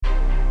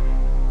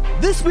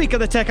This week on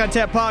the Tech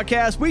ONTAP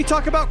podcast, we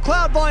talk about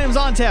Cloud Volumes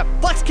ONTAP,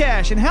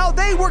 FlexCache, and how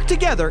they work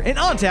together in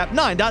ONTAP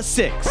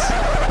 9.6.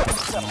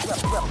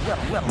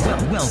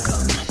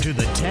 Welcome to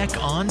the Tech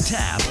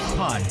ONTAP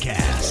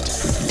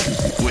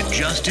podcast with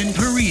Justin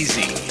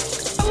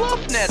Parisi. I love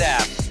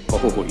NetApp.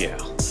 Oh, yeah.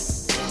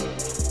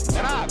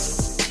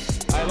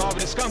 NetApp. I love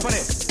this company.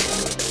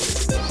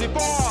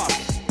 Support.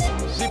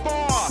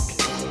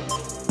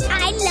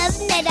 I love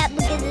NetApp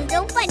because it's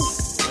so funny.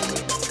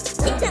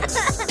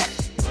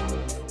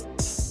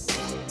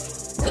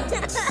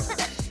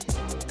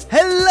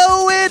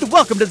 Hello and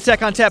welcome to the Tech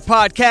ONTAP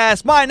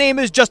podcast. My name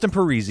is Justin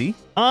Parisi.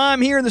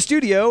 I'm here in the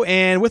studio,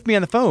 and with me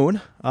on the phone,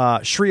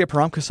 Shreya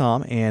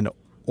Paramkasam and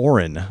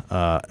Oren.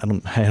 I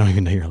don't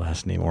even know your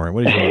last name, Oren.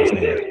 What is your last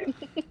name?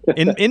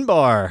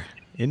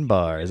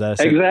 Inbar. Is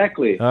that a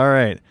Exactly. All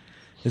right.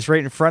 It's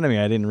right in front of me.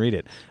 I didn't read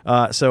it.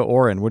 So,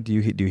 Oren, what do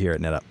you do here at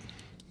NetApp?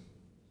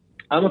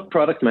 I'm a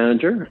product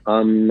manager.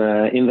 I'm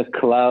in the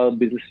cloud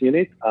business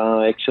unit.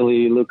 I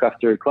actually look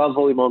after Cloud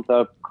Volume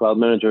ONTAP, Cloud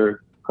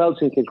Manager, Cloud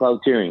Sync, and Cloud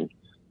Tiering.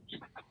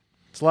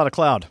 It's a lot of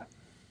cloud.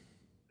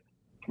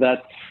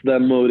 That's the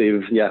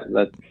motive. Yeah,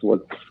 that's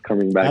what's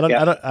coming back.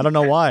 I don't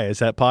know why. Is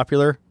that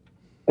popular?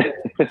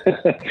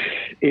 It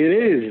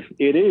is.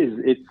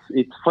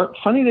 It's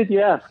funny that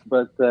you ask,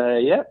 but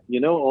yeah,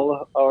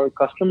 all of our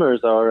customers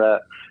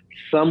are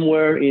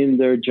somewhere in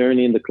their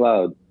journey in the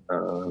cloud.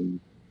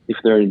 If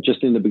they're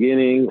just in the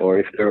beginning, or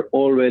if they're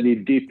already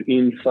deep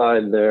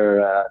inside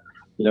their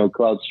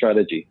cloud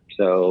strategy.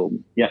 So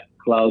yeah,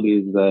 cloud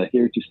is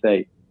here to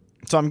stay.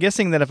 So I'm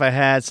guessing that if I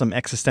had some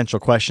existential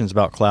questions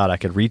about cloud, I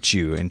could reach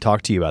you and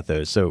talk to you about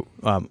those. So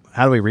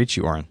how do we reach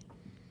you, Oren?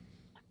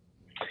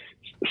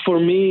 For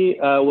me,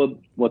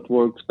 what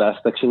works best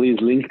actually is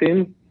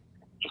LinkedIn.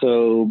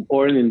 So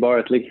Oren Inbar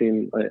at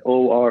LinkedIn,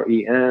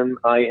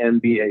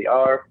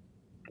 ORENINBAR.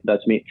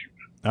 That's me.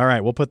 All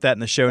right, we'll put that in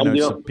the show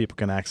notes so people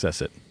can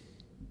access it.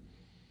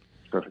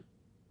 Perfect.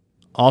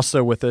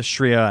 Also with us,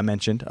 Shreya, I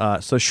mentioned.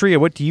 So Shreya,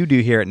 what do you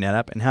do here at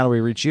NetApp, and how do we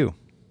reach you?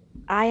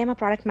 I am a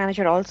product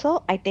manager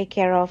also. I'm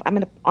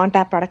in the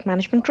ONTAP product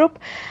management group.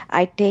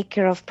 I take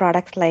care of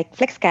products like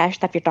FlexCache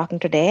that we're talking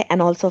today, and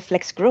also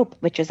Flex Group,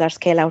 which is our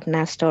scale-out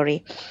NAS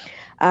story.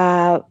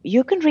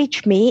 You can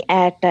reach me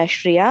at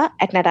Shreya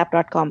at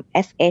netapp.com,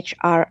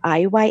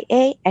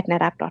 SHRIYA at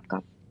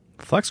netapp.com.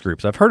 Flex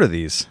Groups, I've heard of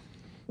these.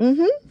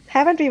 Mm-hmm.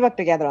 Haven't we worked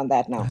together on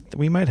that now?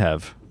 We might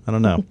have. I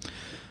don't know.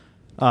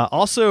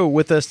 Also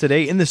with us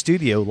today in the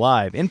studio,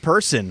 live, in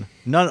person,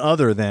 none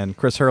other than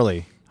Chris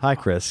Hurley. Hi,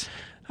 Chris.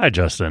 Hi,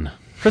 Justin.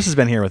 Chris has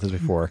been here with us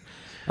before.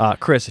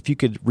 Chris, if you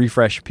could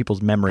refresh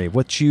people's memory of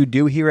what you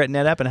do here at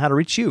NetApp and how to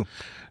reach you.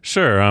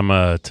 Sure, I'm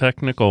a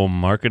technical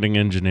marketing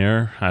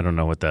engineer. I don't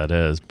know what that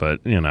is, but,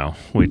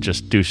 we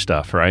just do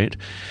stuff, right?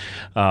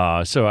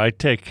 So I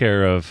take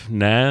care of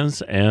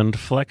NAS and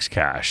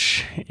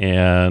FlexCache,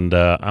 and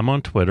I'm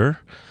on Twitter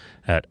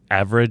at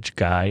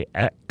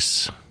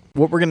AverageGuyX.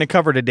 What we're going to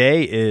cover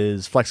today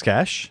is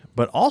FlexCache,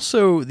 but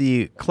also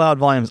the Cloud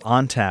Volumes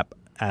ONTAP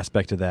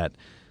aspect of that.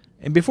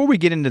 And before we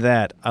get into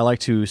that, I like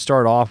to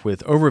start off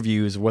with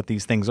overviews of what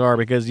these things are,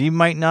 because you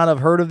might not have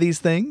heard of these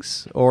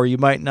things, or you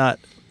might not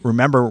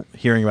remember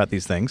hearing about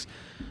these things.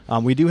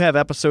 We do have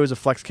episodes of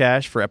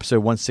FlexCache for episode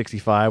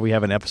 165. We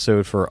have an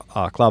episode for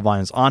Cloud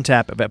Volumes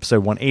ONTAP of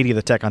episode 180 of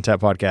the Tech ONTAP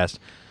podcast.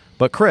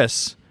 But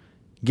Chris,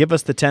 give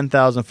us the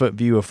 10,000-foot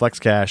view of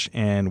FlexCache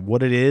and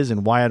what it is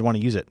and why I'd want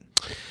to use it.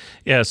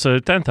 Yeah, so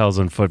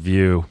 10,000-foot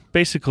view,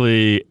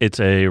 basically it's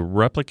a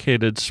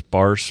replicated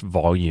sparse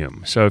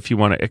volume. So if you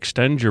want to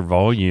extend your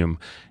volume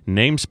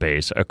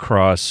namespace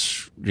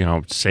across,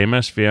 same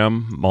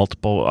SVM,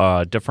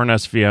 multiple different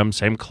SVM,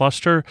 same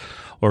cluster,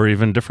 or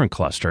even different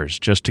clusters,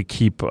 just to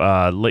keep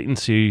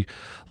latency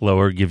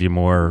lower, give you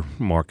more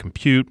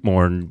compute,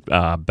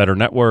 better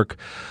network,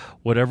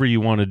 whatever you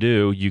want to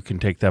do, you can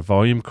take that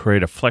volume,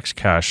 create a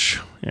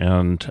FlexCache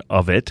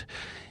of it,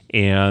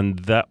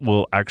 and that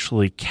will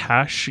actually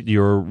cache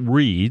your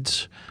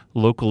reads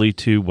locally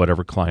to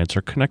whatever clients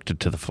are connected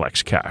to the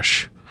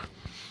FlexCache.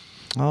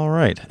 All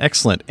right.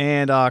 Excellent.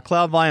 And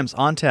Cloud Volumes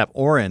ONTAP,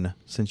 Oren,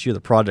 since you're the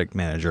project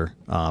manager,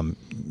 I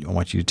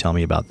want you to tell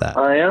me about that.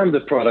 I am the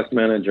product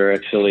manager,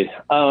 actually.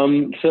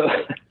 So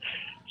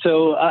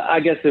I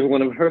guess everyone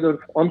have heard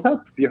of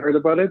ONTAP. Have you heard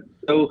about it?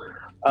 So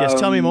yes,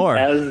 tell me more.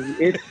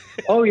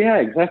 Oh, yeah,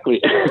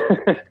 exactly.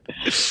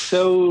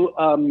 So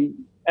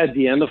at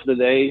the end of the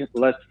day,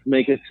 let's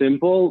make it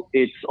simple.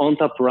 It's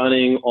ONTAP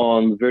running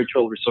on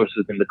virtual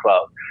resources in the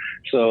cloud.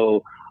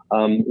 So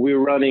we're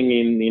running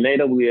in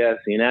AWS,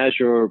 in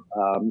Azure,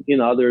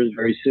 in others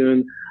very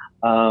soon.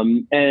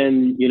 And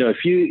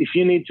if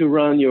you need to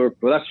run your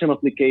production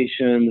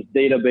applications,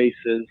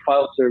 databases,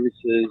 file services,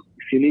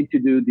 if you need to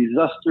do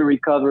disaster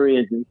recovery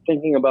and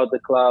thinking about the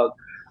cloud,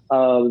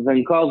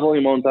 then Cloud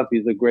Volume ONTAP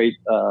is a great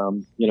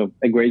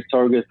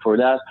target for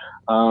that.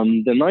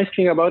 The nice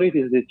thing about it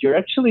is that you're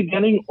actually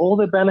getting all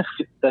the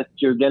benefits that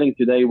you're getting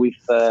today with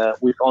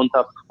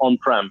ONTAP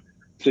on-prem.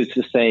 So it's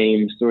the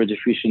same storage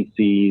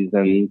efficiencies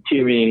and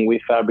tiering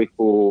with Fabric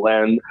Pool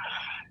and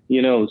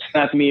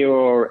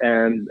SnapMirror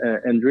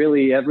and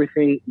really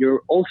everything.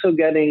 You're also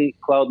getting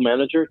Cloud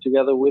Manager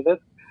together with it,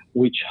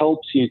 which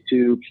helps you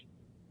to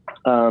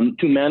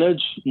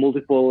manage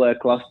multiple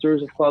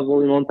clusters of Cloud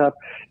Volume ONTAP.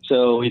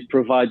 So it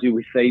provides you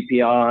with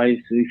APIs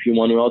if you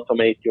want to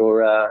automate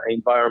your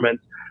environment.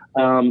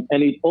 And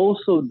it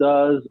also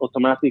does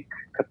automatic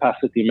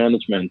capacity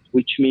management,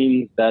 which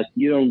means that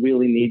you don't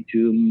really need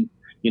to,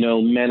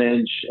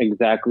 manage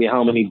exactly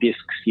how many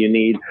disks you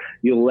need.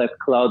 You'll let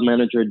Cloud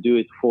Manager do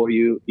it for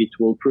you. It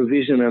will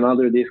provision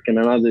another disk and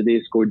another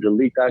disk or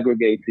delete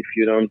aggregates if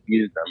you don't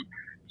use them.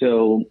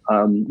 So,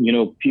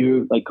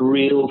 pure, like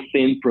real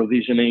thin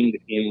provisioning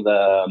in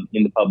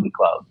the public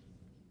cloud.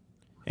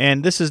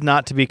 And this is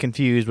not to be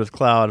confused with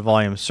Cloud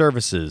Volume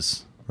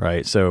Services,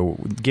 right? So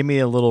give me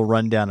a little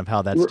rundown of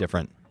how that's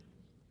different.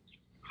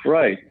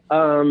 Right.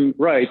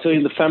 So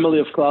in the family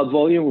of Cloud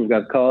Volume, we've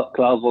got Cloud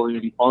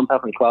Volume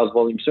ONTAP and Cloud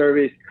Volume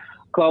Service.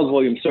 Cloud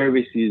Volume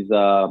Service is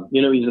a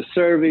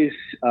service.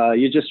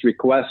 You just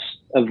request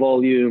a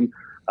volume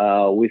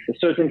with a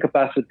certain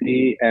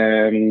capacity,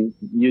 and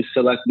you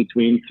select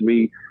between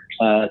three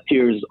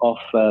tiers of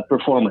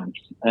performance,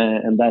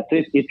 and that's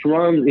it. It's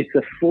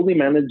a fully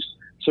managed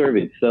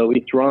service, so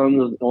it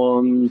runs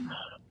on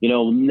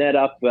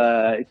NetApp.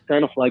 It's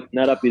kind of like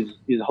NetApp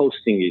is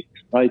hosting it,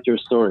 right? Your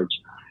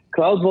storage.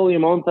 Cloud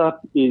Volume ONTAP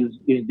is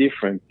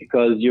different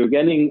because you're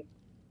getting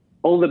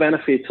all the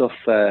benefits of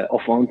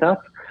ONTAP.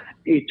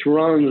 It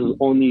runs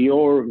on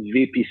your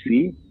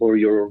VPC or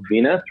your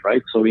VNet,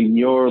 right? So in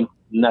your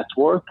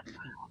network,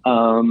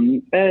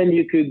 and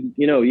you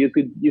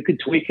could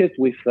tweak it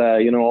with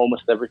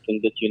almost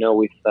everything that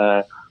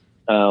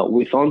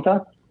with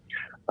ONTAP.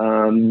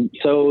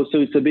 So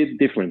it's a bit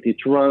different.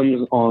 It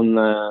runs on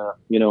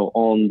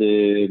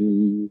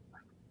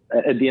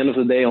at the end of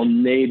the day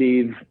on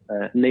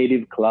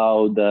native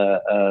cloud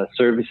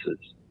services.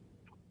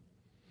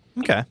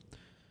 Okay,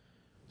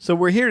 so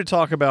we're here to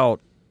talk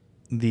about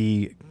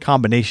the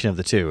combination of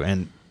the two,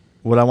 and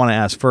what I want to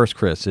ask first,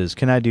 Chris, is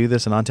can I do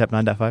this in ONTAP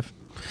 9.5?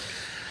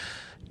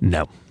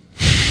 No.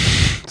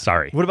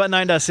 Sorry. What about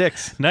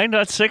 9.6?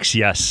 9.6,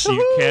 yes,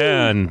 you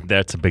can.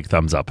 That's a big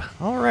thumbs up.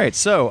 All right.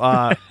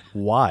 So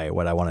why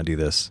would I want to do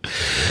this?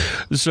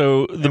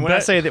 So when I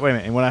say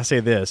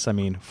this, I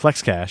mean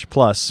FlexCache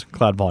plus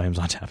Cloud Volumes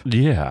ONTAP.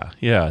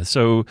 Yeah.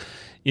 So,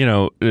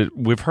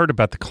 we've heard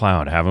about the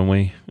cloud, haven't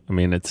we? I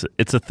mean, it's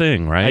a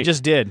thing, right? I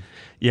just did.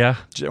 Yeah.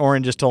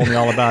 Oren just told me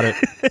all about it.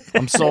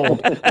 I'm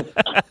sold.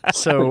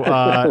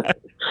 So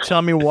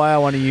tell me why I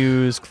want to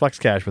use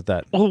FlexCache with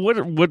that. Well,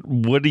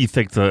 what do you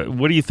think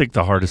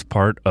the hardest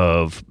part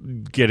of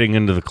getting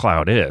into the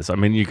cloud is? I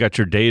mean, you got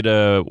your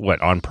data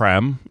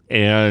on-prem,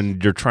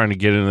 and you're trying to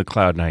get into the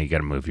cloud. Now you got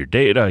to move your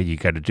data. You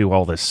got to do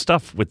all this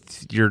stuff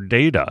with your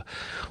data.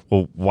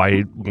 Well,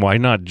 why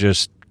not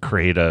just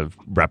create a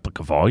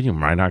replica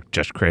volume? Why not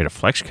just create a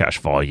FlexCache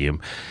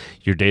volume?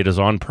 Your data's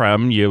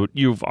on-prem.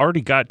 You've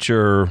already got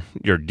your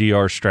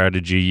DR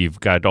strategy. You've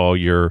got all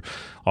your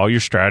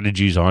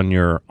strategies on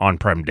your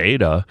on-prem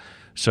data.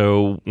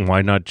 So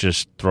why not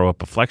just throw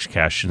up a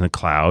FlexCache in the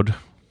cloud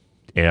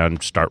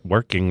and start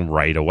working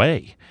right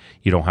away?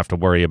 You don't have to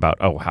worry about,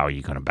 how are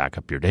you going to back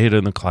up your data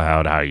in the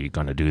cloud? How are you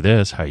going to do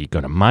this? How are you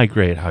going to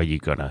migrate? How are you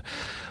going to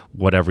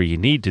whatever you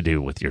need to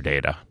do with your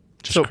data?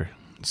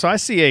 So I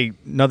see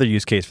another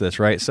use case for this,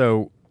 right?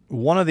 So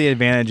one of the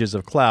advantages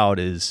of cloud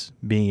is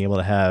being able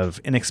to have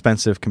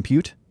inexpensive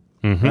compute,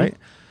 right?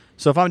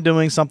 So if I'm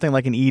doing something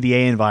like an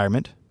EDA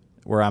environment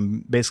where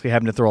I'm basically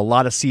having to throw a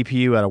lot of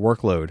CPU at a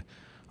workload,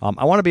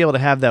 I want to be able to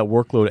have that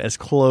workload as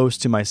close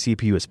to my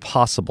CPU as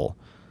possible.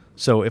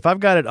 So if I've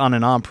got it on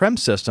an on-prem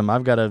system,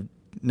 I've got to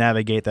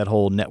navigate that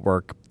whole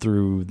network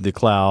through the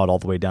cloud all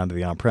the way down to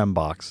the on-prem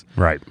box.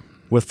 Right.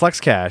 With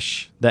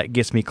FlexCache, that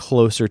gets me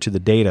closer to the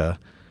data.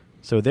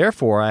 So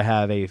therefore, I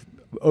have a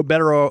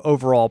better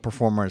overall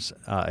performance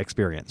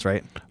experience,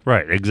 right?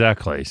 Right,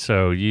 exactly.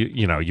 So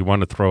you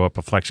want to throw up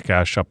a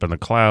FlexCache up in the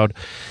cloud,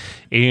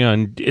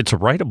 and it's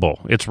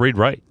writable. It's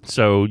read-write.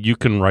 So you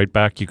can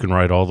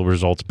write all the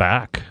results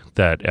back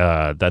that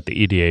the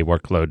EDA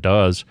workload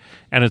does,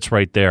 and it's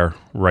right there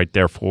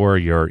for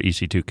your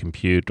EC2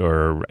 compute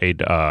or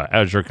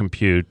Azure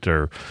compute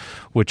or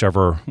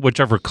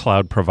whichever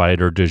cloud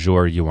provider du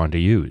jour you want to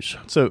use.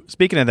 So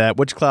speaking of that,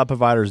 which cloud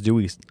providers do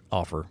we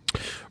offer?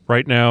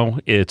 Right now,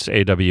 it's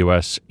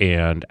AWS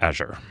and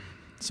Azure.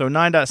 So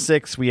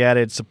 9.6, we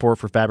added support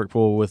for Fabric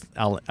Pool with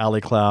Ali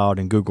Cloud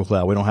and Google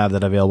Cloud. We don't have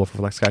that available for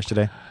FlexCache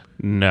today?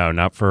 No,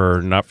 not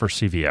for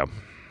CVO.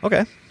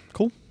 Okay,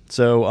 cool.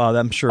 So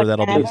I'm sure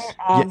that'll be...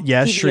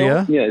 Yes,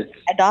 Shreya? Yes.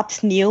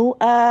 Adopts new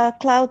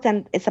clouds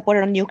and is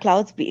supported on new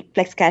clouds.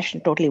 FlexCache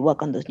can totally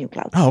work on those new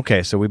clouds. Oh,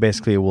 okay. So we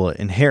basically will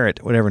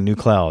inherit whatever new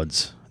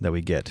clouds that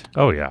we get.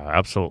 Oh, yeah,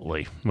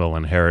 absolutely. We'll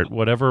inherit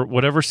whatever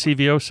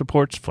CVO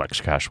supports,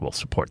 FlexCache will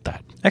support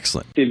that.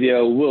 Excellent.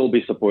 CVO will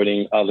be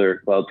supporting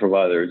other cloud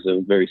providers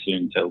very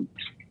soon.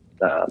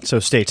 So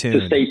stay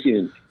tuned. So stay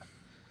tuned.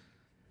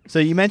 So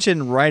you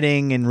mentioned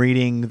writing and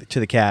reading to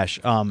the cache.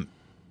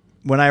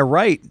 When I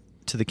write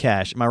to the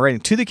cache, am I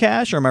writing to the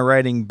cache or am I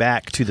writing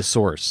back to the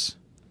source?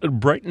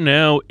 Right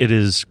now, it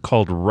is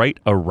called write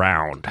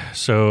around.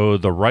 So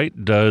the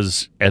write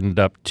does end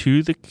up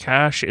to the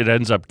cache. It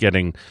ends up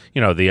getting, the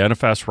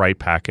NFS write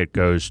packet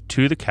goes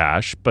to the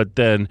cache, but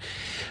then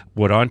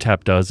what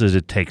ONTAP does is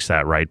it takes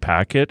that write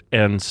packet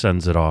and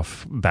sends it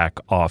back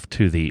off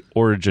to the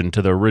origin,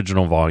 to the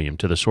original volume,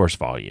 to the source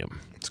volume.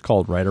 It's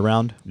called write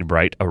around.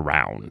 Write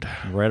around.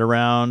 Right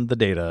around the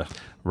data.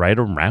 Right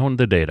around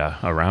the data,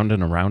 around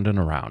and around and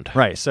around.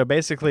 Right. So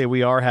basically,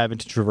 we are having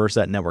to traverse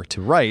that network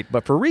to write,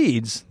 but for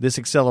reads, this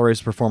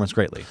accelerates performance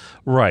greatly.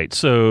 Right.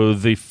 So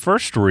the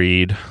first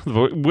read,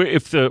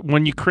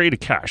 when you create a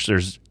cache,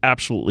 there's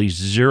absolutely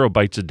 0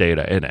 bytes of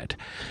data in it.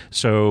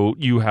 So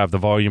you have the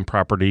volume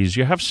properties,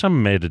 you have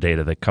some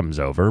metadata that comes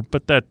over,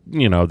 but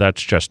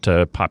that's just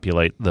to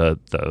populate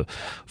the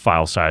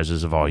file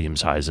sizes, the volume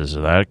sizes,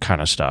 and that kind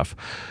of stuff.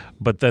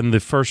 But then the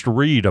first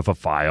read of a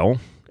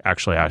file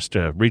actually has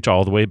to reach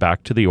all the way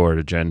back to the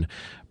origin,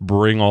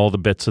 bring all the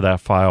bits of that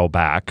file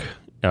back,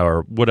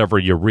 or whatever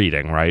you're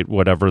reading, right?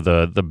 Whatever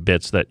the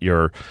bits that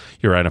your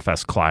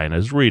NFS client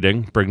is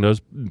reading, bring those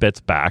bits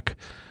back,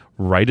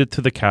 write it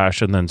to the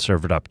cache, and then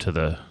serve it up to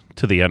the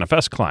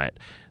NFS client.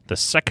 The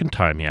second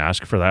time you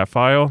ask for that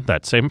file,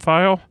 that same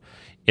file,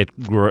 it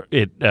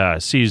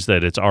sees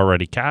that it's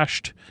already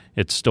cached,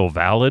 it's still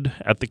valid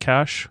at the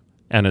cache,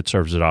 and it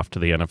serves it off to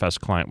the NFS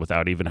client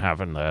without even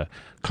having to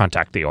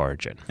contact the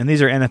origin. And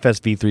these are NFS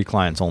v3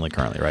 clients only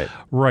currently, right?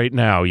 Right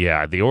now,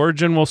 yeah. The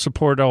origin will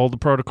support all the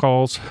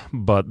protocols,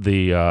 but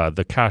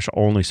the cache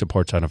only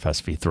supports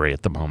NFS v3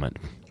 at the moment.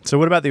 So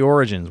what about the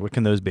origins? What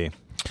can those be?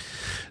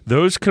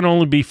 Those can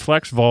only be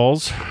flex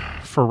vols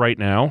for right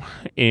now,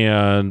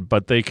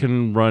 but they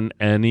can run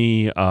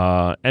any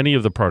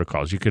of the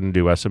protocols. You can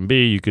do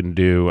SMB, you can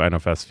do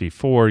NFS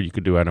v4, you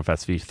can do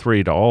NFS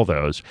v3 to all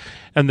those,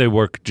 and they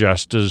work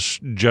just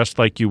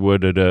like you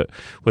would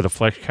with a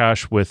flex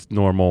cache with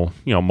normal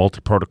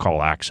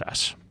multi-protocol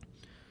access.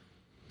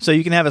 So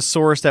you can have a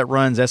source that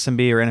runs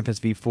SMB or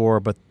NFS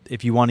v4, but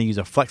if you want to use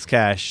a flex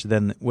cache,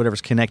 then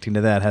whatever's connecting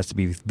to that has to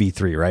be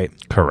v3, right?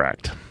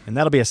 Correct. And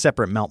that'll be a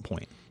separate mount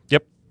point.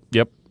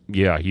 Yep.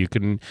 Yeah, you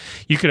can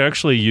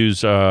actually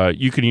use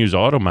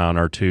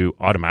AutoMounter to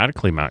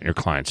automatically mount your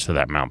clients to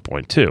that mount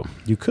point too.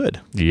 You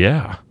could.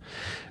 Yeah.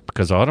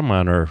 Because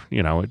AutoMounter,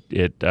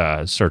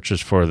 it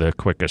searches for the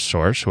quickest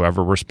source.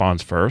 Whoever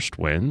responds first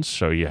wins.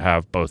 So you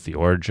have both the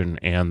origin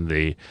and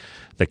the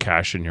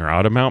cache in your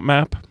AutoMount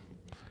map.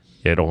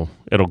 It'll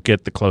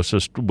get the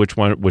closest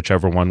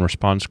whichever one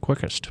responds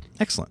quickest.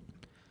 Excellent.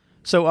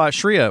 So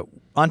Shreya,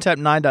 ONTAP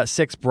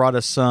 9.6 brought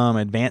us some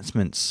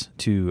advancements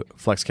to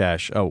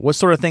FlexCache. What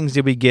sort of things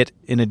did we get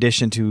in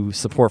addition to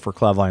support for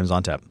Cloud Volumes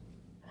ONTAP?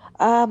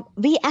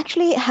 We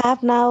actually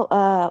have now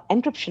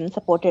encryption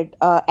supported,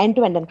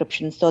 end-to-end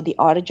encryption. So the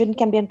origin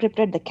can be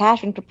encrypted, the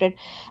cache encrypted,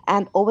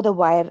 and over the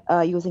wire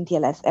using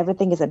TLS,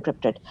 everything is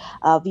encrypted.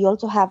 We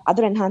also have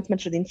other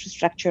enhancements to the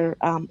infrastructure,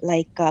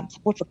 like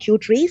support for queue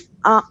trees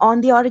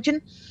on the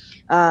origin,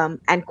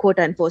 and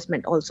quota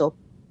enforcement also.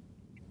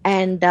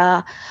 And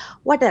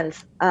what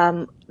else?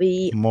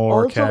 We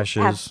more also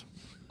caches.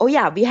 We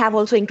have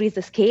also increased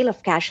the scale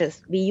of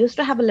caches. We used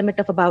to have a limit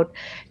of about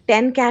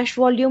 10 cache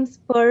volumes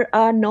per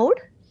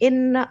node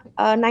in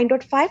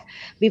 9.5.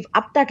 We've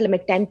upped that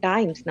limit 10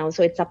 times now,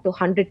 so it's up to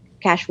 100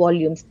 cache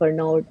volumes per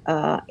node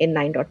in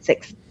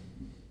 9.6.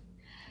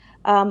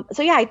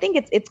 I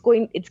think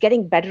it's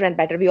getting better and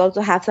better. We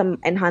also have some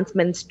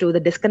enhancements to the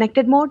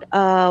disconnected mode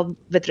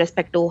with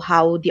respect to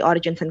how the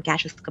origins and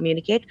caches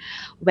communicate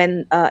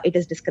when it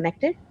is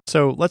disconnected.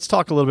 So let's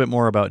talk a little bit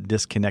more about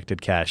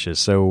disconnected caches.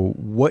 So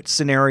what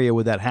scenario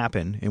would that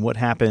happen, and what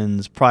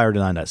happens prior to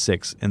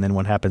 9.6, and then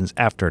what happens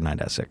after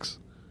 9.6?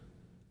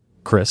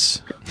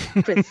 Chris.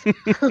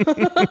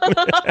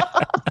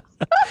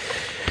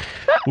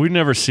 We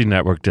never see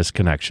network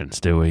disconnections,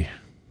 do we?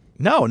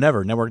 No,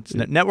 never.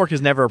 Network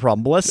is never a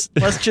problem. But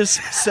let's just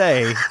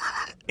say,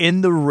 in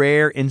the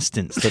rare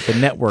instance that the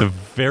network, the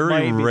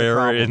very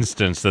rare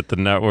instance that the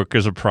network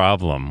is a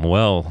problem.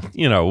 Well,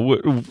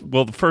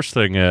 the first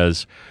thing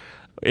is,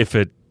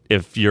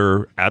 if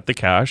you're at the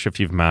cache,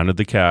 if you've mounted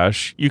the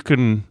cache, you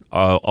can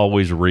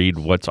always read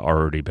what's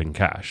already been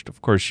cached.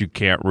 Of course, you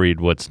can't read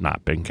what's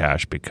not been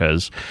cached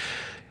because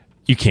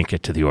you can't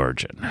get to the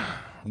origin.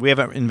 We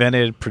haven't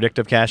invented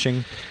predictive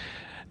caching.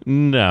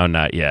 No,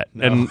 not yet.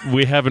 No. And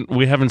we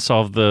haven't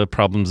solved the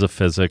problems of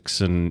physics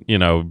and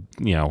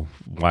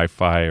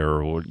Wi-Fi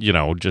or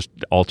just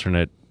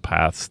alternate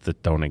paths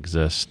that don't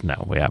exist.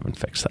 No, we haven't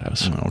fixed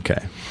those. Okay.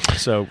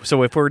 So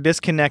if we're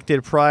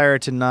disconnected prior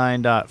to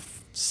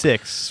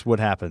 9.6, what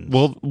happens?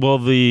 Well,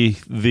 the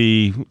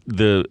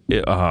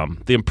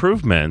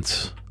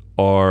improvements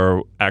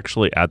are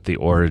actually at the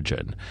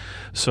origin.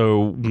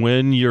 So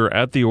when you're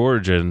at the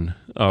origin,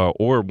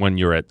 or when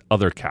you're at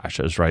other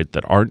caches, right,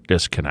 that aren't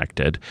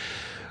disconnected,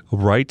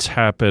 writes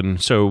happen.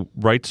 So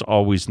writes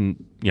always,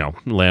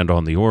 land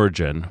on the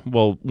origin.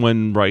 Well,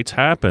 when writes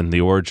happen,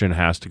 the origin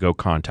has to go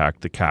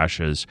contact the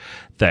caches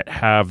that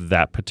have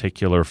that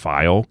particular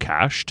file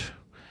cached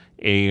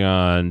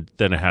and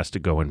then it has to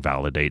go and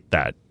validate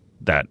that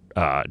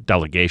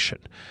delegation.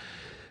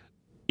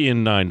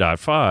 In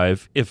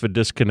 9.5,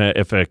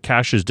 if a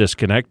cache is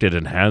disconnected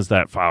and has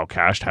that file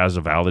cached, has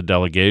a valid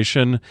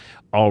delegation,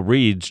 all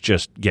reads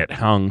just get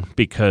hung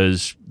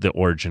because the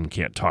origin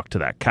can't talk to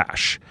that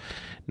cache.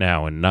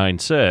 Now in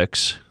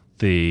 9.6,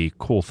 the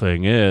cool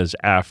thing is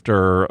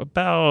after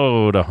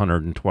about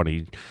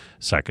 120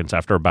 seconds,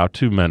 after about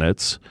 2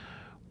 minutes,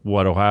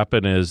 what will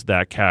happen is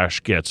that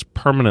cache gets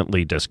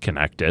permanently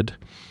disconnected,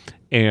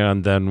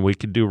 and then we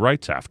could do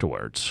writes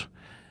afterwards.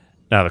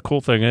 Now, the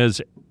cool thing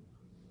is,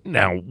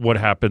 now what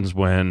happens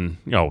when,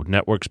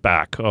 network's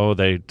back? Oh,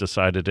 they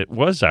decided it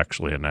was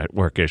actually a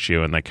network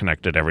issue, and they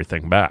connected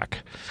everything back.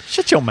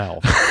 Shut your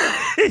mouth.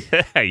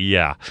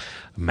 Yeah.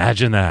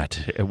 Imagine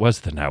that. It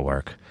was the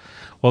network.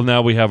 Well,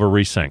 now we have a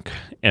resync,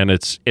 and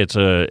it's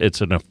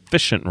an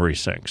efficient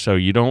resync. So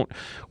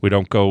we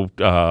don't go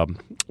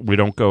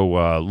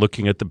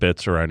looking at the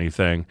bits or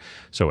anything.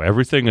 So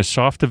everything is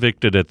soft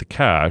evicted at the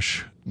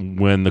cache.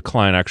 When the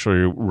client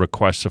actually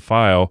requests a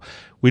file,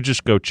 we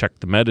just go check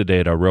the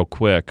metadata real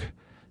quick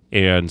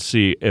and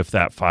see if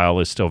that file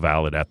is still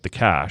valid at the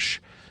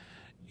cache.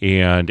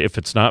 And if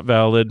it's not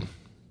valid,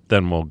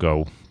 then we'll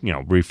go,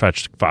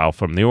 refetch the file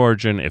from the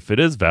origin. If it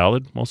is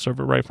valid, we'll serve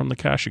it right from the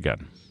cache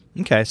again.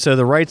 Okay, so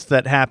the writes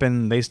that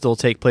happen, they still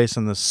take place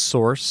in the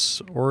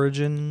source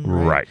origin?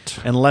 Right.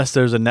 Unless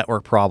there's a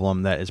network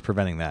problem that is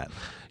preventing that.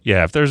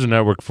 Yeah, if there's a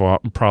network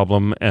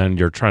problem and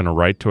you're trying to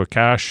write to a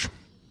cache,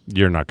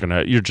 you're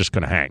just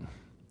going to hang.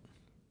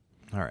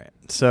 All right.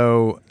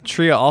 So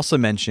Tria also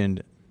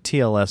mentioned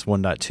TLS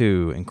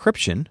 1.2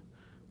 encryption,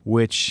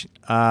 which,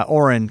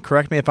 Oren,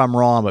 correct me if I'm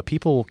wrong, but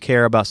people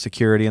care about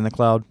security in the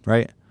cloud,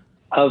 right?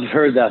 I've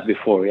heard that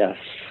before, yes.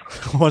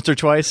 Once or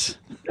twice?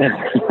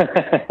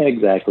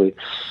 Exactly.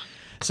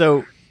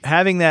 So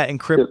having that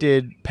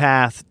encrypted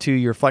path to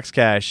your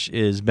FlexCache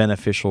is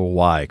beneficial.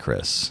 Why,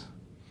 Chris?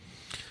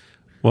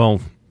 Well,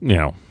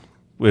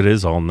 it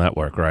is all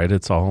network, right?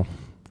 It's all,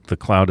 the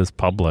cloud is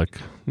public.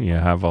 You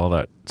have all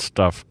that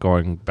stuff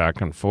going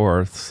back and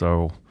forth,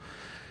 so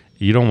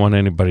you don't want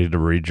anybody to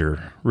read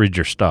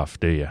your stuff,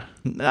 do you?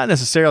 Not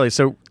necessarily.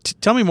 So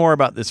tell me more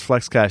about this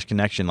FlexCache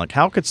connection. Like,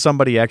 how could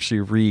somebody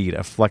actually read a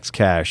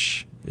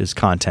FlexCache's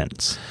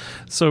contents?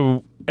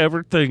 So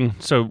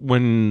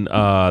when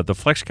the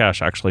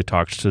FlexCache actually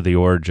talks to the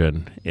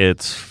origin,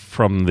 it's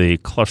from the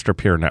cluster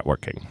peer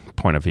networking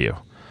point of view.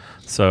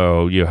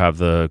 So you have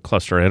the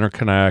cluster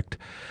interconnect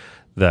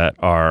that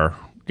are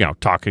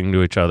talking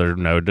to each other,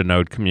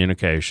 node-to-node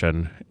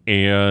communication.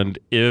 And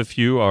if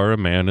you are a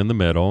man in the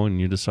middle and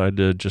you decide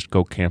to just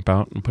go camp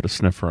out and put a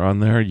sniffer on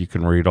there, you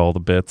can read all the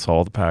bits,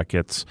 all the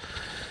packets.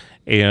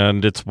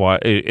 And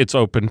it's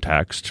open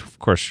text. Of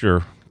course,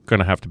 you're going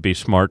to have to be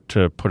smart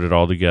to put it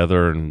all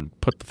together and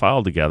put the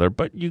file together,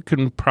 but you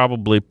can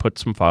probably put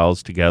some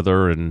files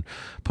together and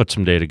put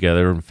some data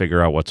together and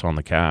figure out what's on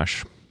the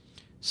cache.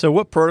 So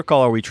what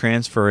protocol are we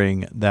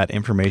transferring that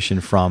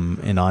information from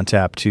in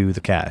ONTAP to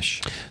the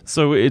cache?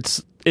 So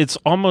it's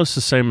almost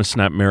the same as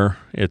SnapMirror.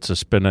 It's a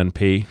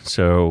SpinNP,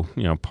 so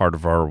part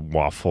of our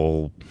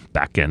Waffle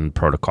backend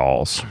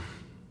protocols.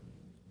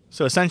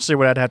 So essentially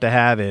what I'd have to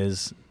have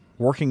is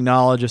working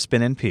knowledge of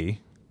SpinNP,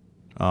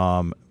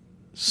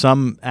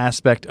 some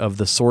aspect of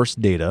the source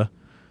data,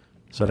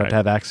 so I'd have to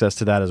have access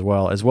to that as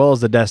well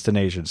as the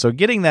destination. So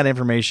getting that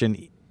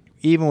information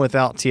even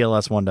without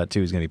TLS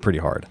 1.2 is going to be pretty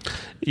hard.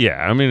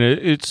 Yeah, I mean,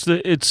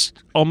 it's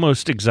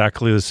almost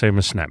exactly the same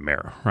as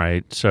SnapMirror,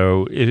 right?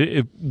 So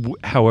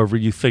however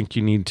you think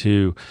you need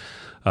to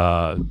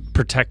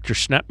protect your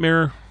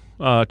SnapMirror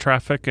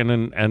traffic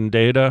and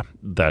data,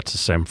 that's the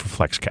same for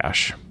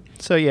FlexCache.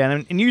 So yeah,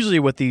 and usually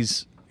what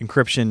these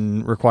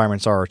encryption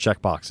requirements are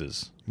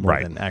checkboxes more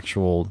right. than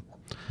actual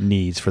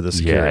needs for the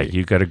security. Yeah,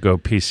 you got to go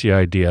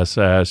PCI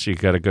DSS, you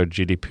got to go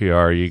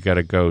GDPR, you got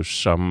to go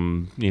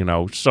some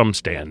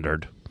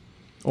standard.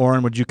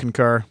 Oren, would you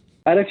concur?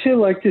 I'd actually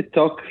like to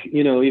talk,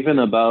 even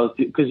about,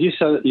 because you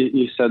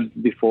said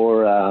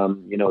before,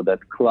 that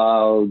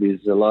cloud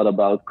is a lot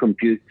about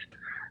compute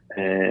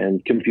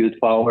and compute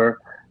power,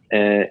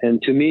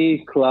 and to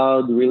me,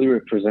 cloud really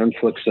represents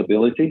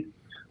flexibility.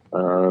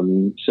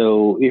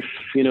 So if,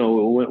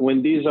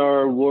 when these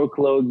are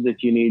workloads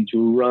that you need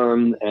to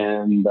run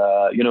and,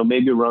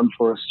 maybe run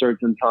for a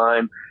certain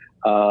time,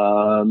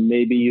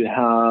 maybe you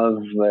have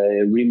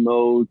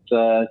remote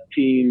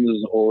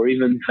teams or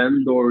even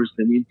vendors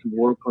that need to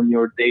work on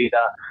your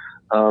data.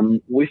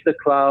 With the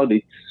cloud,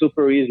 it's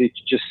super easy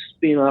to just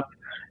spin up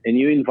a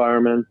new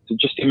environment. So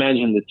just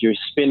imagine that you're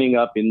spinning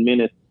up in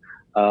minutes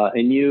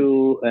a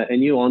new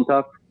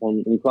ONTAP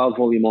on Cloud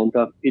Volume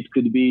ONTAP. It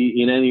could be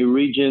in any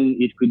region.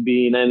 It could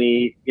be in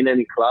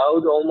any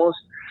cloud almost.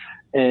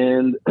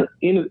 And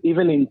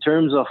even in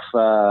terms of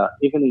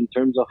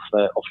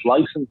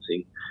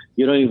licensing,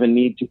 you don't even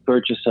need to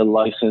purchase a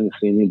license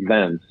in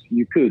advance.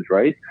 You could,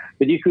 right?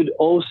 But you could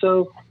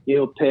also,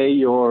 pay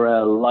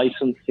your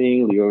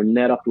licensing, your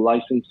NetApp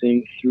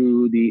licensing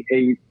through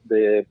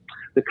the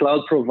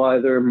cloud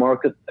provider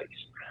marketplace.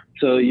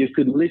 So you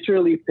could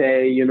literally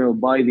pay,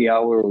 by the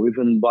hour or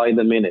even by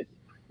the minute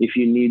if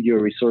you need your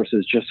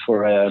resources just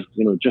for a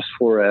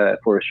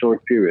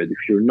short period. If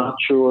you're not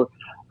sure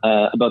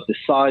about the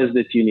size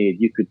that you need,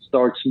 you could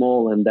start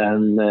small and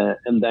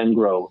then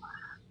grow.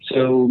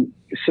 So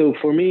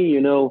for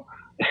me,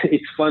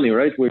 it's funny,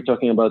 right? We're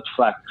talking about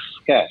Flex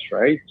Cash,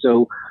 right?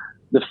 So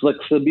the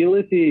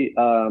flexibility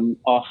of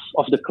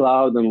the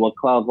cloud and what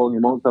Cloud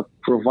Volume ONTAP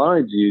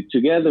provides you,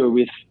 together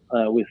with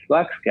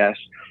Flex Cash,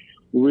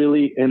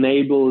 really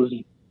enables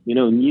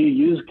new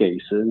use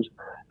cases,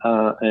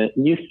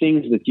 new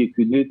things that you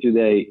could do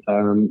today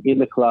in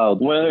the cloud.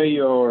 Whether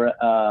you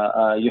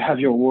have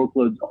your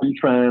workloads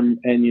on-prem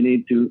and you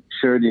need to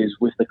share these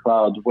with the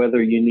cloud,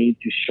 whether you need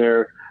to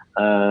share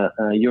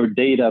your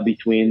data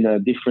between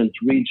different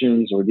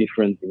regions or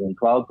different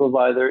cloud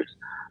providers,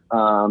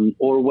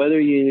 or whether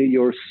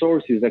your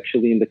source is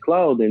actually in the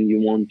cloud and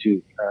you want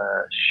to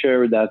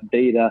share that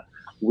data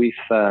with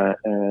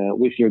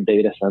your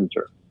data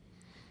center.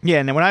 Yeah,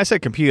 and when I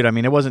said compute, I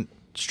mean it wasn't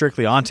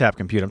strictly ONTAP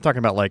compute. I'm talking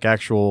about like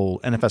actual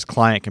NFS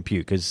client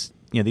compute, because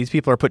these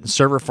people are putting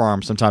server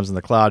farms sometimes in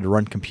the cloud to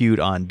run compute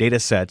on data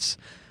sets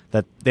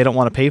that they don't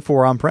want to pay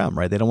for on-prem,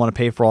 right? They don't want to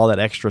pay for all that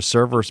extra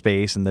server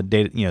space and the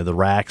data, the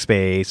rack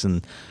space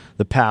and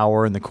the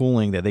power and the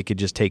cooling that they could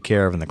just take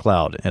care of in the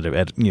cloud,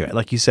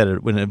 like you said,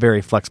 in a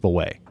very flexible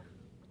way.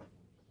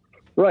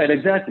 Right,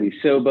 exactly.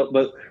 So,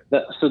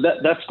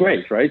 that's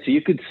great, right? So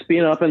you could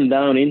spin up and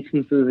down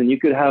instances, and you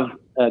could have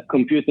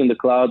compute in the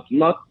cloud,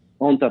 not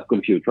ONTAP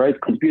compute, right?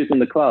 Compute in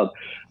the cloud.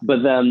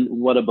 But then,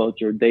 what about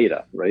your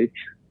data, right?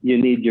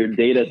 You need your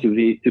data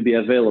to be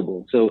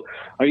available. So,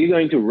 are you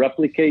going to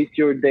replicate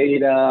your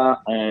data,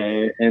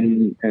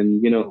 and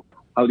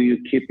how do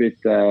you keep it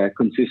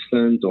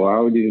consistent, or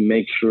how do you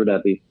make sure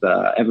that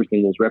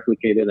everything is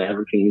replicated and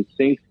everything is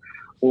synced?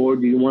 Or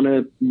do you want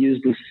to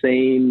use the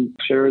same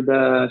shared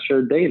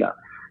data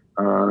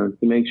to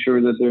make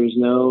sure that there's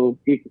no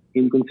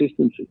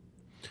inconsistency?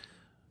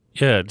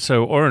 Yeah.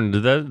 So, Oren,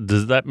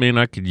 does that mean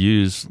I could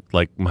use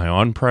like my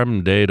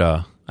on-prem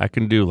data? I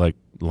can do like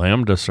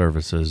Lambda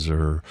services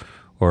or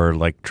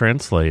like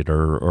Translate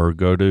or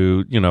go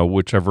to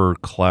whichever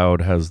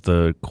cloud has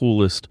the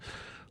coolest,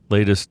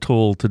 latest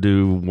tool to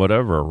do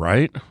whatever,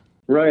 right?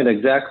 Right.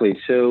 Exactly.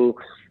 So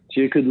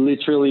you could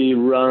literally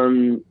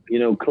run,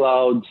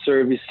 cloud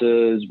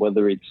services,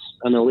 whether it's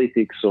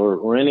analytics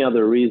or any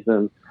other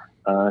reason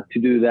to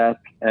do that,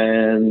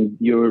 and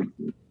you're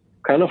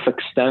kind of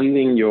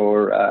extending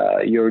your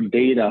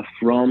data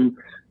from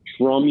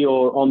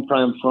your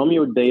on-prem, from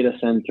your data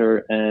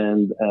center,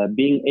 and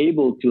being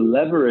able to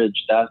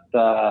leverage that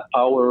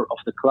power of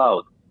the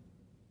cloud.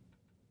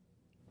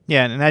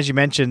 Yeah, and as you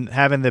mentioned,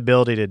 having the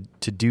ability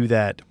to do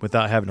that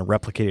without having to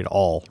replicate it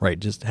all, right?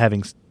 Just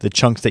having the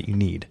chunks that you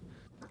need.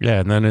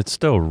 Yeah, and then it's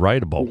still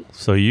writable,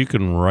 so you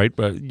can write,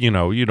 but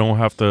you don't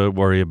have to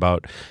worry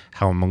about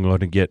how am I going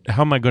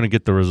to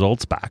get the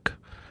results back,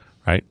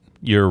 right?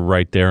 You're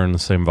right there in the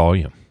same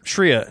volume.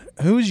 Shreya,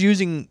 who's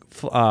using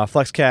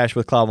Flex Cash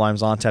with Cloud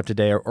Volumes ONTAP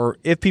today, or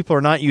if people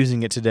are not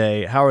using it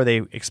today, how are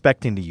they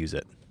expecting to use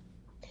it?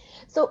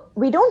 So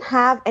we don't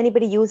have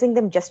anybody using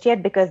them just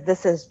yet because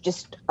this is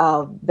just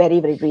very,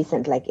 very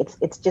recent. Like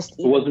it's just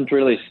wasn't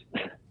released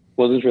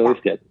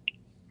yet.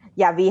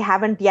 Yeah, we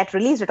haven't yet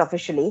released it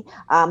officially,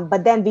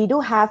 but then we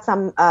do have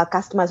some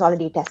customers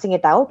already testing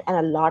it out, and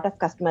a lot of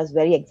customers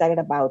very excited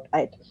about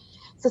it.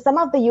 So some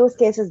of the use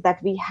cases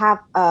that we have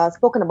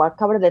spoken about,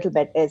 covered a little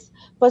bit, is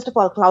first of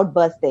all cloud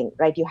bursting,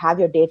 right? You have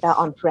your data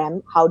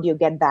on-prem. How do you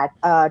get that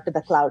to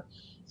the cloud?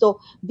 So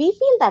we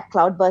feel that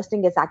cloud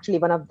bursting is actually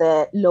one of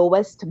the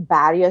lowest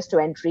barriers to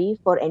entry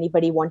for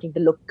anybody wanting to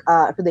look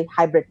to the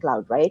hybrid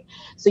cloud, right?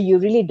 So you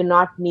really do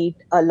not need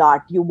a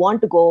lot. You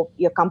want to go,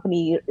 your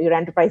company, your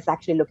enterprise is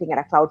actually looking at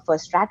a cloud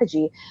first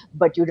strategy,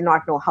 but you do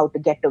not know how to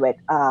get to it.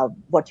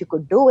 What you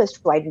could do is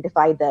to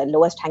identify the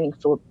lowest hanging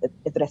fruit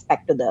with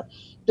respect to the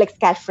Flex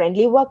Cache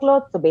friendly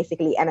workloads. So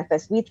basically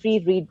NFS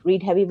v3,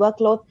 read heavy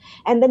workloads,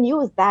 and then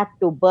use that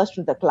to burst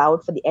into the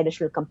cloud for the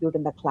additional compute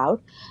in the cloud.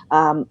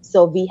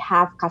 So we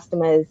have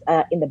customers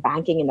in the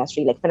banking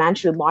industry, like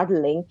financial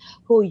modeling,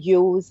 who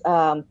use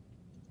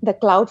the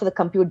cloud for the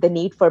compute they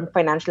need for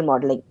financial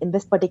modeling. In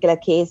this particular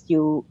case,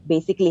 you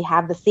basically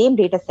have the same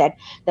data set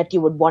that you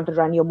would want to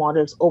run your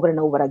models over and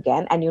over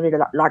again, and you need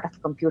a lot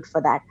of compute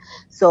for that.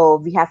 So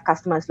we have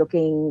customers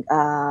looking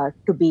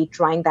to be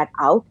trying that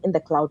out in the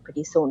cloud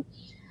pretty soon.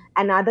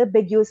 Another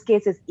big use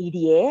case is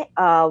EDA,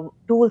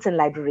 tools and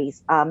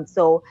libraries.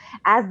 So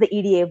as the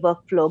EDA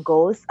workflow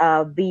goes,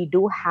 we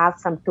do have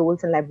some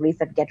tools and libraries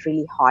that get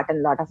really hot, and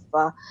a lot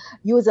of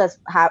users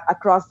have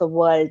across the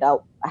world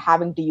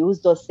having to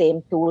use those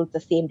same tools, the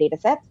same data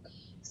sets.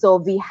 So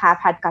we have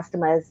had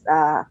customers,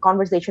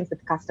 conversations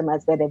with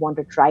customers where they want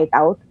to try it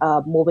out,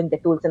 moving the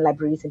tools and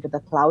libraries into the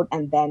cloud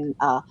and then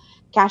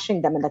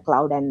caching them in the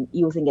cloud and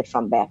using it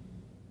from there.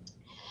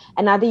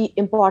 Another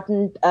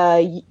important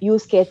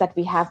use case that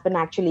we have been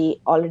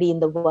actually already in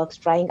the works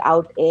trying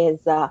out is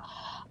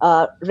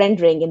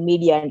rendering in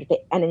media and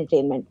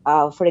entertainment.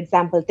 For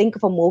example, think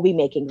of a movie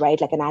making, right?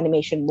 Like an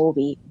animation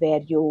movie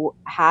where you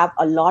have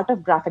a lot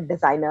of graphic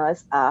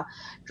designers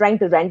trying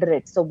to render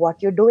it. So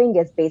what you're doing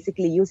is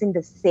basically using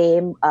the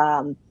same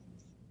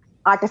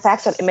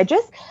artifacts or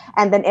images,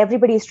 and then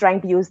everybody is trying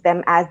to use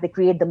them as they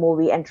create the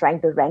movie and trying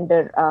to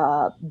render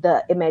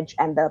the image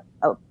and the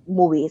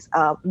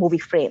movie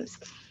frames.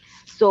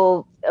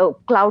 So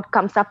cloud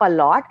comes up a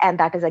lot, and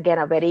that is again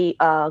a very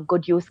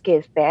good use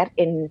case there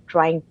in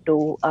trying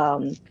to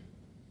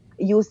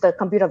use the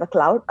compute of the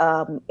cloud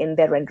in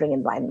their rendering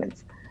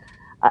environments.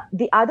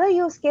 The other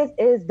use case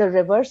is the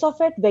reverse of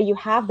it, where you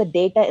have the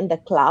data in the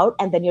cloud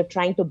and then you're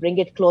trying to bring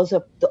it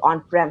closer to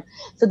on-prem.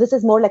 So this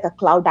is more like a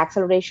cloud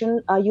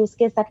acceleration use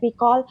case that we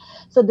call.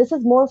 So this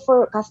is more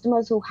for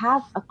customers who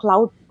have a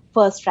cloud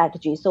first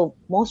strategy. So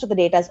most of the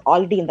data is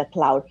already in the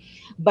cloud,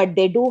 but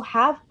they do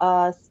have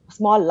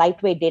small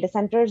lightweight data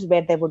centers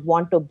where they would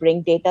want to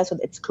bring data so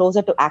that it's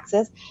closer to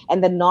access,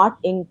 and they're not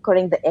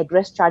incurring the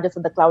egress charges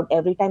of the cloud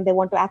every time they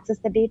want to access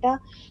the data.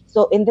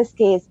 So in this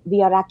case,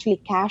 we are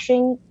actually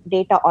caching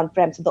data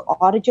on-prem. So the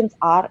origins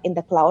are in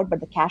the cloud,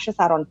 but the caches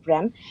are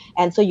on-prem.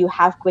 And so you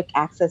have quick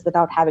access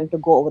without having to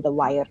go over the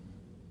wire.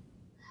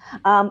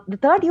 The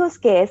third use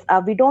case,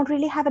 we don't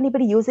really have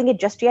anybody using it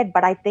just yet,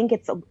 but I think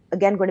it's,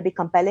 again, going to be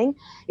compelling,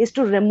 is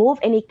to remove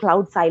any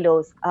cloud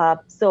silos.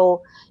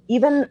 So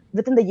even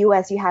within the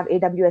US, you have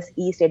AWS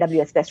East,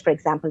 AWS West, for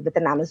example,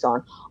 within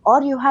Amazon,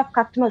 or you have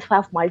customers who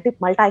have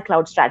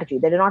multi-cloud strategy.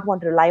 They do not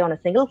want to rely on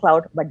a single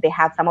cloud, but they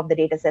have some of the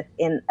data sets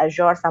in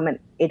Azure, some in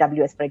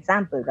AWS, for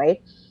example,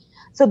 right?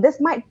 So this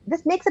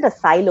makes it a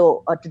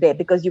silo today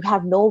because you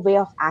have no way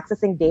of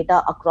accessing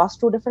data across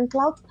two different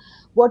clouds.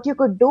 What you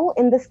could do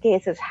in this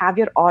case is have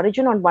your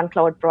origin on one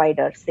cloud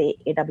provider, say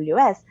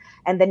AWS,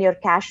 and then your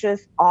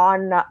caches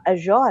on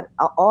Azure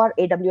or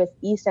AWS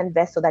East and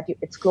West so that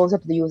it's closer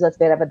to the users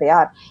wherever they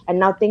are. And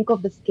now think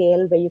of the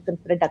scale where you can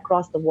spread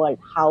across the world,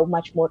 how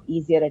much more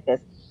easier it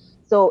is.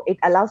 So it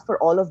allows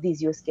for all of these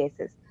use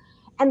cases.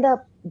 And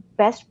the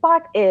best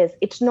part is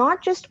it's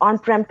not just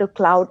on-prem to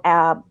cloud.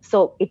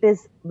 So it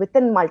is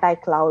within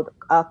multi-cloud,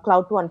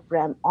 cloud to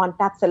on-prem,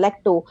 ONTAP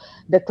Select to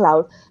the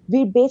cloud.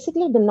 We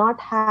basically do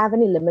not have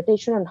any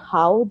limitation on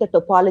how the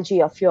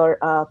topology of your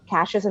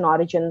caches and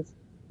origins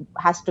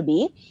has to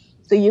be.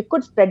 So you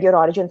could spread your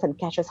origins and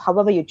caches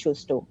however you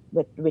choose to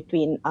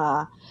between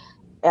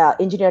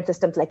engineered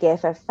systems like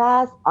AFF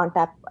FAS,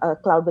 ONTAP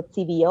Cloud with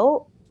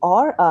CVO,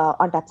 or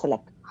ONTAP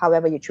Select,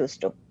 however you choose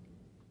to.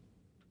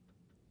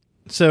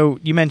 So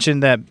you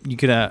mentioned that you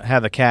could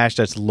have a cache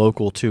that's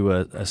local to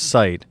a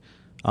site,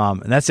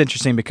 and that's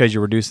interesting because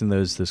you're reducing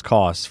those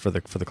costs for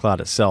the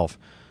cloud itself.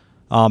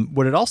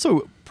 What it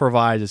also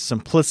provides is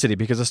simplicity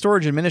because a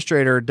storage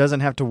administrator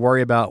doesn't have to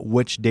worry about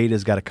which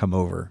data's got to come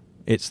over.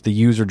 It's the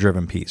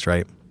user-driven piece,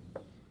 right?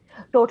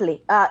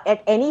 Totally.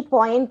 At any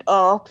point,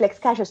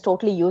 FlexCache is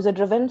totally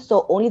user-driven.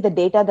 So only the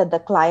data that the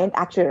client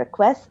actually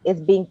requests is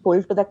being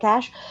pulled to the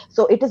cache.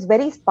 So it is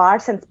very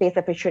sparse and space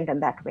efficient in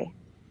that way.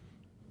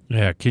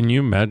 Yeah, can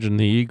you imagine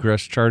the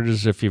egress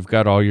charges if you've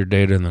got all your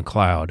data in the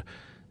cloud?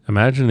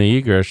 Imagine the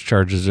egress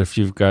charges if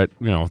you've got,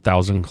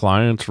 1,000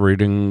 clients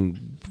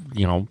reading,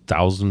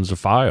 thousands of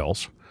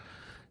files,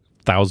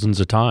 thousands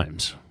of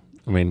times.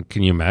 I mean,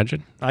 can you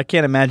imagine? I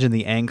can't imagine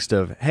the angst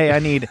of, hey, I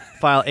need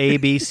file A,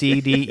 B,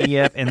 C, D, E,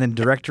 F, and then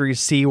directory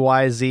C,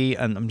 Y, Z.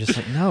 And I'm just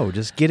like, no,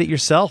 just get it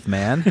yourself,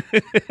 man.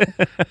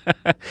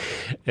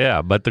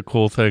 Yeah, but the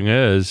cool thing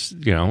is,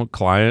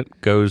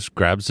 client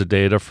grabs the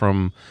data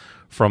from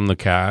the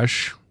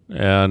cache,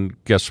 and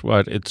guess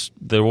what? It's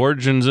the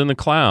origin's in the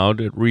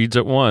cloud. It reads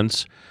it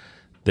once.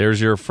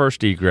 There's your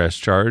first egress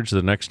charge.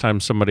 The next time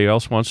somebody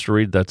else wants to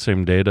read that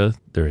same data,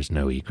 there is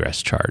no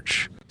egress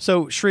charge.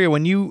 So, Shreya,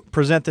 when you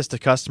present this to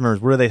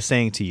customers, what are they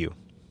saying to you?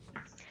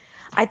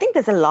 I think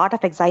there's a lot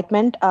of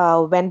excitement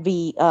when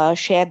we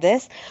share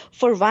this.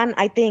 For one,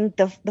 I think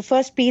the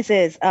first piece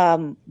is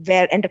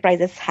where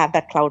enterprises have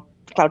that cloud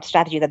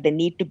strategy that they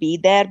need to be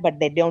there,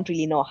 but they don't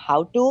really know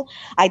how to.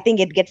 I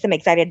think it gets them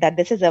excited that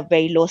this is a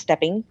very low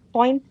stepping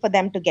point for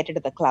them to get into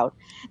the cloud.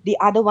 The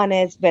other one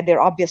is where they're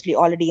obviously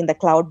already in the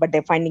cloud, but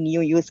they're finding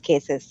new use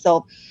cases.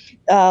 So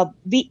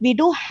we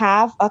do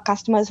have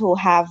customers who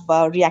have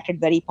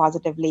reacted very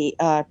positively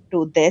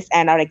to this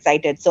and are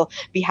excited. So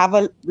we have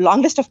a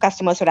long list of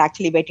customers who are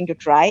actually waiting to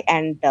try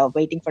and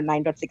waiting for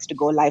 9.6 to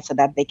go live so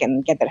that they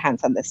can get their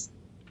hands on this.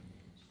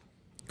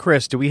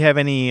 Chris, do we have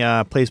any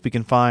place we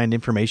can find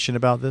information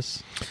about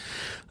this?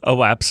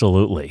 Oh,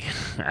 absolutely.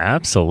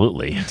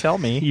 Absolutely. Tell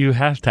me. You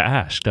have to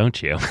ask, don't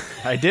you?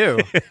 I do.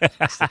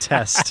 It's a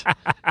test.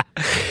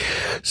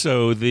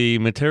 So the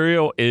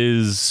material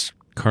is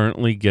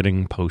currently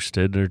getting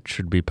posted, or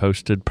should be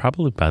posted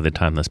probably by the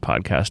time this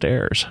podcast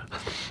airs.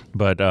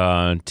 But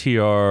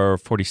TR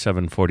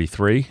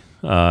 4743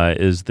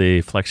 is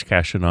the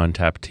FlexCache and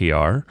ONTAP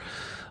TR.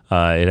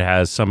 It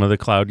has some of the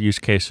cloud use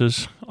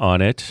cases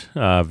on it,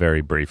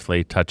 very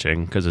briefly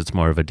touching because it's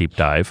more of a deep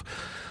dive.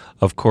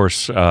 Of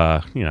course,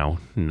 NetApp,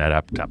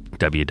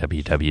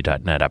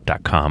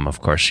 www.netapp.com.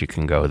 Of course, you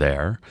can go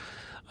there.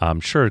 I'm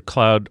sure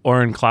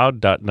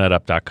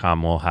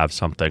cloud.netapp.com will have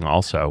something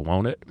also,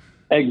 won't it?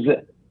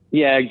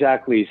 Yeah,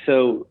 exactly.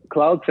 So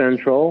Cloud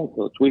Central,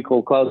 what we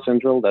call Cloud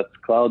Central, that's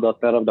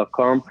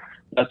cloud.netapp.com.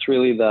 That's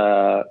really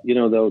the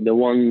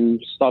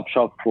one-stop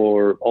shop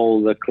for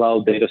all the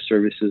cloud data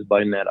services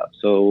by NetApp.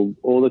 So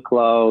all the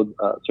cloud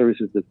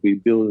services that we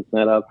build with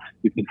NetApp,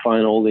 you can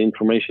find all the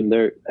information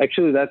there.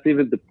 Actually, that's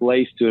even the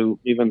place to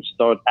even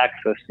start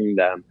accessing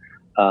them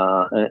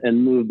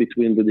and move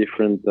between the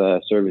different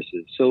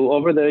services. So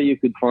over there, you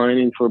could find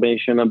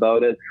information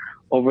about it.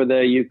 Over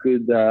there, you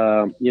could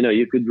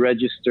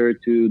register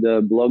to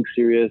the blog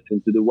series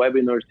and to the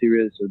webinar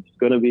series. So it's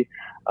going to be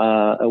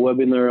a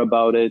webinar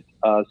about it.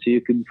 So you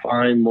could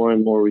find more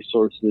and more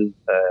resources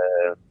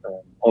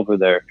over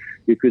there.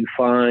 You could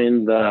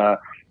find the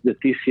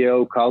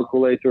TCO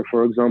calculator,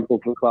 for example,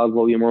 for Cloud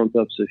Volume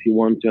ONTAP. So if you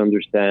want to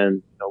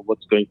understand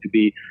what's going to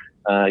be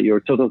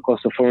your total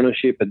cost of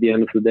ownership at the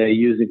end of the day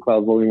using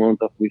Cloud Volume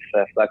ONTAP with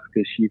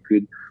FlexCache, you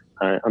could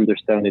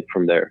understand it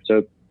from there.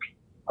 So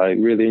I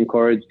really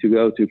encourage to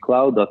go to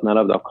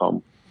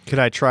cloud.netapp.com. Could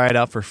I try it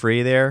out for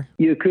free there?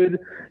 You could.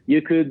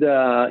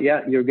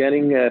 You're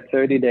getting a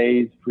 30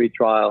 days free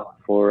trial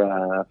for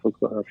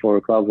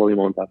Cloud Volume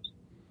ONTAP.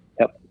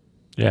 Yep.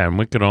 Yeah, and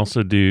we could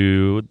also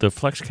do the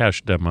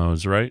FlexCache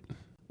demos, right?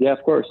 Yeah,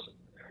 of course.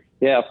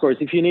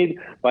 If you need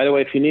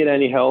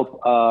any help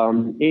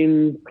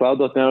in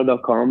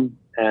cloud.netapp.com,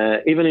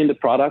 even in the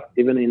product,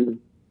 even in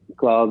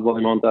Cloud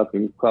Volume ONTAP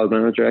and Cloud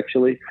Manager,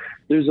 actually,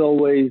 there's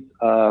always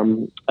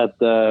at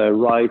the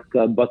right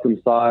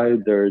bottom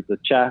side, there's a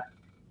chat.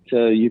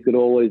 So you could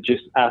always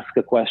just ask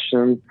a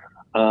question.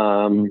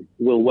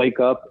 We'll wake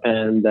up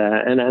and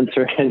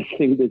answer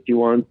anything that you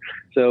want.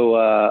 So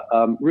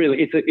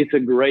really, it's a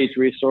great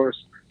resource.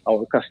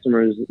 Our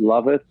customers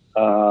love it.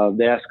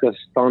 They ask us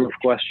a ton of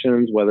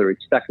questions, whether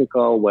it's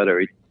technical, whether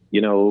it's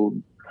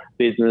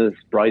business,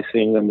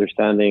 pricing,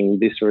 understanding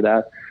this or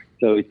that.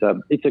 So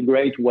it's a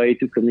great way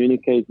to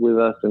communicate with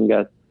us and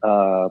get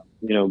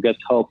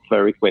help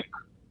very quick.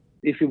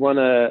 If you want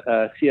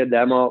to see a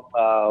demo,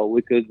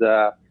 we could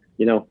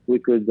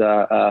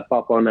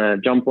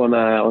jump on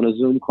a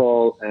Zoom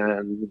call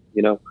and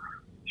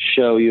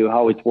show you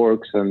how it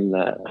works and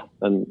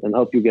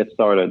help you get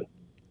started.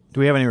 Do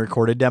we have any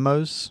recorded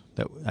demos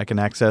that I can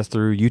access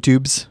through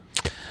YouTube's?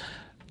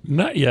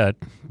 Not yet.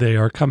 They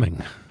are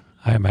coming.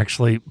 I am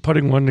actually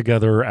putting one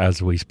together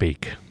as we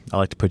speak. I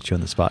like to put you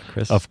on the spot,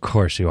 Chris. Of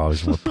course, you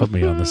always will put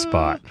me on the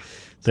spot.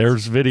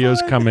 There's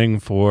videos coming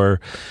for.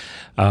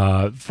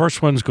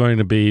 First one's going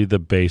to be the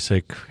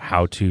basic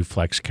how-to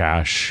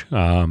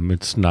FlexCache.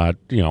 It's not,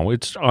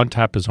 it's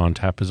ONTAP is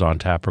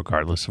ONTAP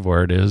regardless of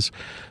where it is.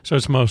 So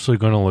it's mostly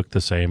going to look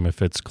the same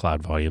if it's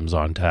Cloud Volumes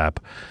ONTAP,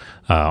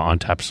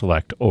 ONTAP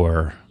Select,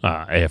 or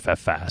AFF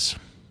FAS.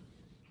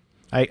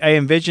 I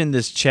envision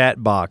this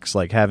chat box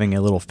like having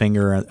a little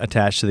finger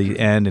attached to the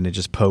end, and it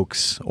just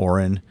pokes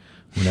Oren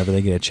whenever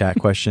they get a chat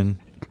question.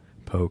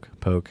 Poke.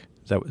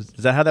 Is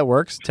that how that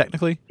works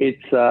technically?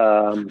 It's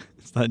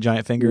not a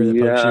giant finger that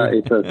pokes you?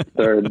 It's a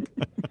third.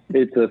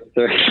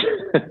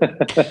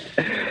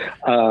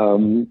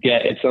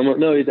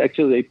 It's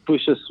actually they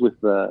push us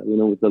with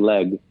the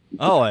leg.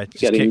 Oh,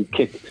 it's getting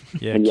kicked.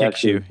 Yeah, it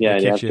kicks you. Yeah,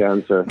 you have to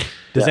answer.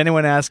 Does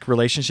anyone ask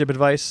relationship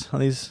advice on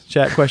these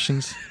chat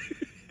questions?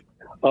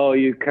 Oh,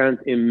 you can't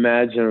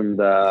imagine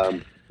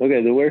there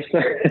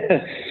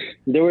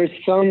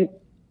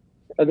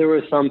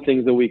were some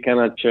things that we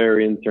cannot share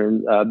in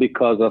terms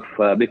because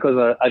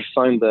I've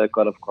signed the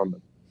code of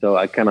conduct, so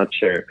I cannot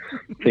share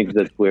things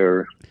that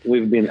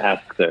we've been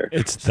asked there.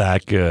 It's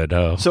that good.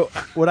 Oh, so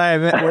what I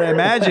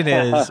imagine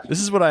is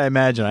this is what I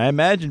imagine. I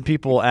imagine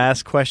people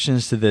ask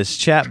questions to this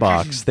chat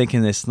box,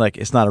 thinking it's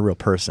not a real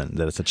person,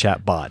 that it's a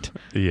chat bot.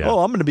 Yeah.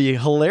 Oh, I'm going to be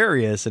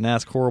hilarious and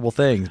ask horrible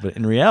things, but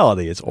in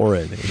reality, it's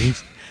Oren.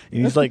 He's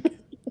like.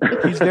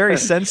 He's very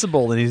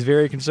sensible and he's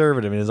very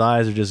conservative, and his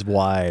eyes are just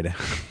wide.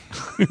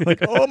 Like,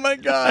 oh my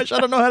gosh, I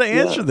don't know how to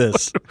answer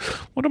this.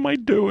 What am I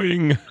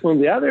doing?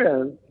 On the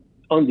other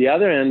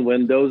end,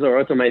 when those are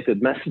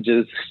automated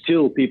messages,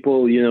 still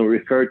people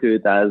refer to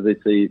it as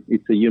it's a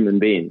human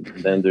being.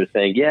 And then they're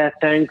saying, "Yeah,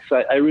 thanks.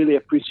 I really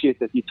appreciate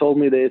that you told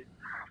me this."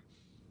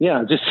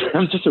 Yeah,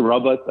 I'm just a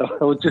robot.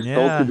 I was just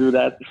told to do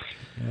that.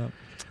 Yeah.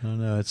 I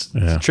don't know. It's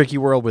a tricky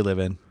world we live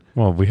in.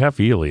 Well, we have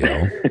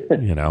Elio,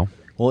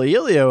 Well,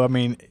 Elio,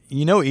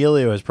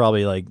 Elio has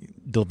probably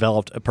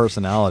developed a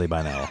personality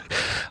by now.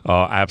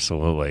 Oh,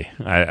 absolutely.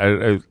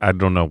 I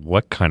don't know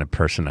what kind of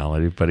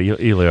personality, but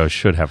Elio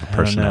should have a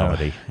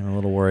personality. I'm a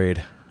little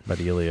worried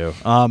about Elio.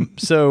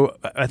 So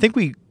I think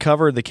we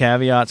covered the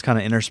caveats kind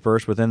of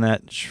interspersed within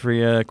that,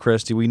 Shreya.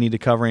 Chris, do we need to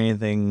cover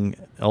anything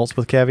else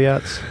with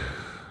caveats?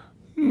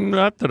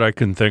 Not that I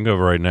can think of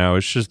right now.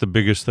 It's just the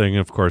biggest thing,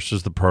 of course,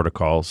 is the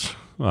protocols.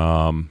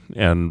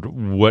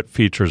 and what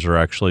features are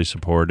actually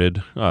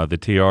supported. The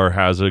TR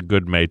has a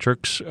good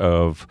matrix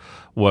of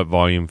what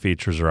volume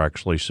features are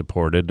actually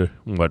supported,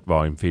 what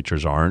volume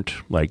features aren't.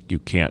 Like you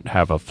can't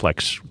have a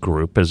flex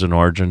group as an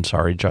origin.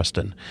 Sorry,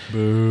 Justin.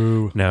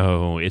 Boo.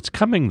 No, it's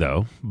coming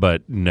though,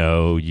 but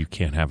no, you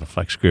can't have a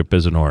flex group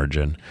as an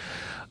origin.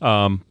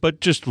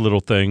 But just little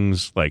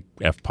things like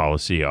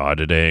F-policy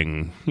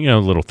auditing,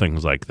 little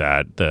things like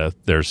that.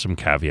 There's some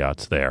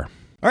caveats there.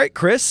 All right,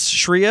 Chris,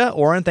 Shreya,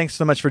 Oren, thanks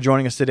so much for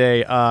joining us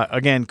today.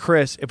 Again,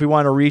 Chris, if we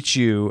want to reach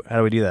you, how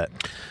do we do that?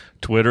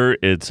 Twitter,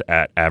 it's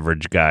at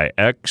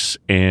AverageGuyX,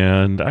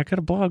 and I got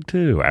a blog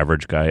too,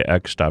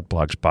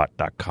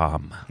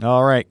 averageguyx.blogspot.com.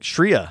 All right,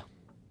 Shreya.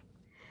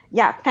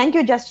 Yeah, thank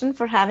you, Justin,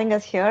 for having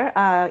us here.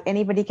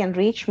 Anybody can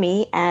reach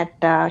me at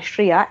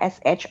Shreya,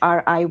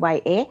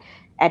 SHRIYA,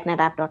 at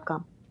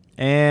netapp.com.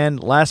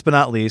 And last but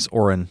not least,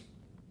 Oren.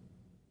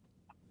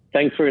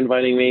 Thanks for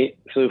inviting me.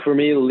 So for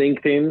me,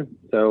 LinkedIn,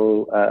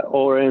 so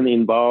Oren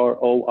Inbar,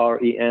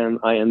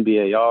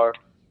 ORENINBAR,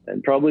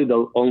 and probably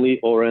the only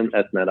Oren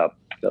at NetApp.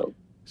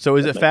 So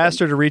is it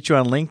faster to reach you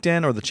on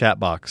LinkedIn or the chat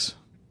box?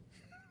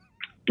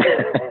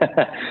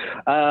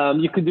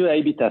 You could do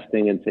A/B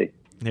testing and see.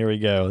 Here we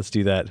go. Let's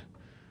do that.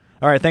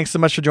 All right. Thanks so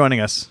much for joining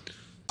us.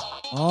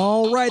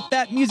 All right,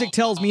 that music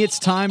tells me it's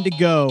time to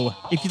go.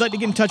 If you'd like to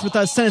get in touch with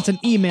us, send us an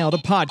email to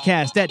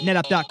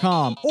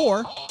podcast@netapp.com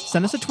or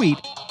send us a tweet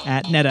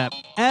at NetApp.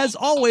 As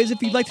always,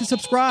 if you'd like to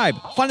subscribe,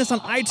 find us on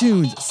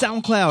iTunes,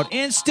 SoundCloud,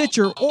 and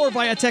Stitcher, or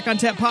via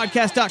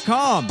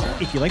TechOnTapPodcast.com.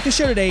 If you like the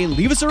show today,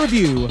 leave us a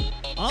review.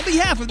 On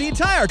behalf of the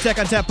entire Tech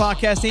on Tap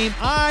podcast team,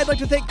 I'd like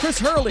to thank Chris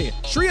Hurley,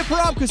 Shreya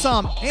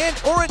Paramkusam,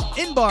 and Oren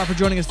Inbar for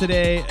joining us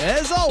today.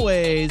 As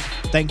always,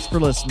 thanks for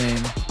listening.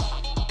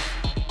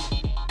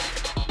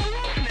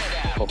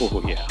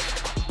 Oh, yeah.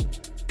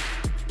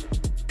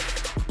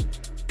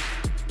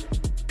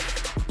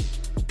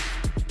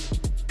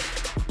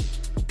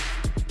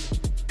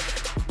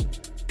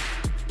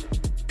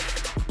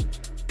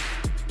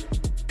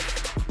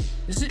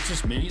 Is it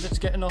just me that's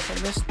getting off on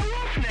this?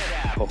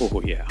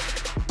 Oh, yeah.